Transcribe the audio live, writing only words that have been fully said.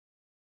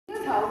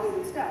how we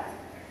will start.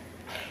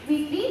 We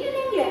greet in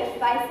English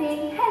by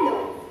saying hello.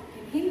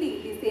 In Hindi,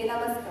 we say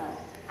namaskar.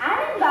 And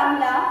in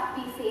Bangla,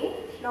 we say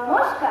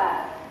namaskar.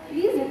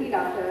 Please repeat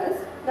after us.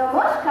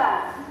 Namaskar.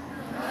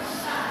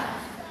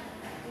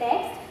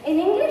 Next, in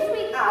English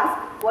we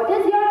ask, what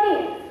is your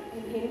name?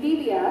 In Hindi,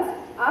 we ask,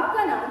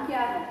 आपका नाम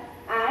क्या है?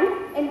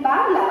 And in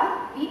Bangla,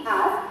 we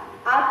ask,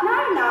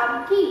 आपनार नाम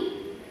की.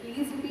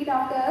 Please repeat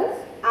after us.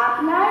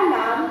 आपनार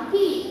नाम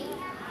की.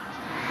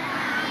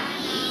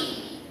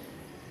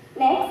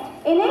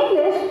 Next, in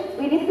English,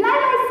 we reply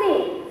by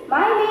saying,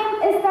 my name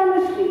is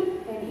Tanushree.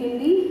 In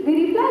Hindi, we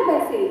reply by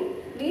saying,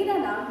 मेरा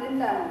नाम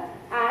वृंदा है.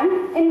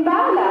 And in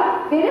Bangla,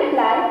 we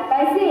reply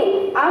by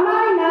saying,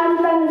 Amar naam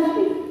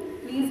Tanushree.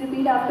 Please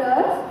repeat after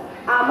us.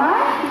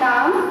 Amar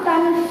naam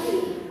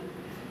Tanushree.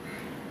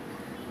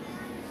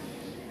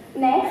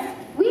 Next,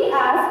 we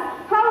ask,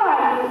 how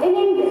are you in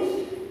English?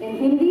 In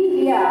Hindi,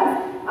 we ask,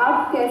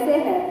 आप कैसे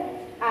हैं?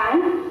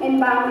 And in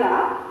Bangla,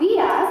 we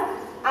ask,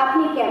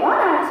 আপনি কেমন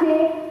আছে?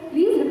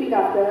 Please repeat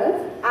after us.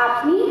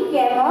 আপনি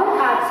কেমন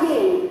আছে?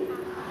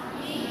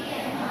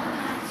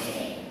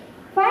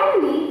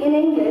 Finally, in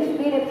English,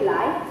 we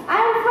reply, I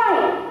am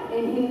fine.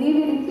 In Hindi,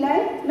 we reply,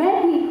 मैं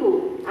ठीक हूँ.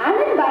 And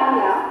in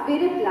Bangla, we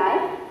reply,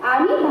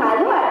 আমি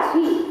ভালো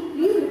আছি.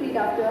 Please repeat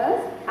after us.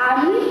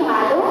 আমি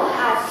ভালো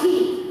আছি.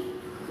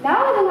 Now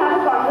we will have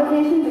a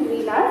conversation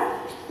between us.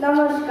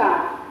 Namaskar.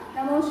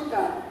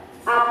 নমস্কার.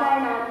 আপনার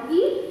নাম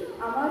কি?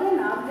 আমার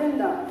নাম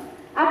বৃন্দা.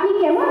 আপনি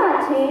কেমন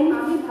আছেন?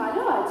 আমি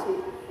ভালো আছি.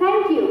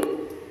 Thank you.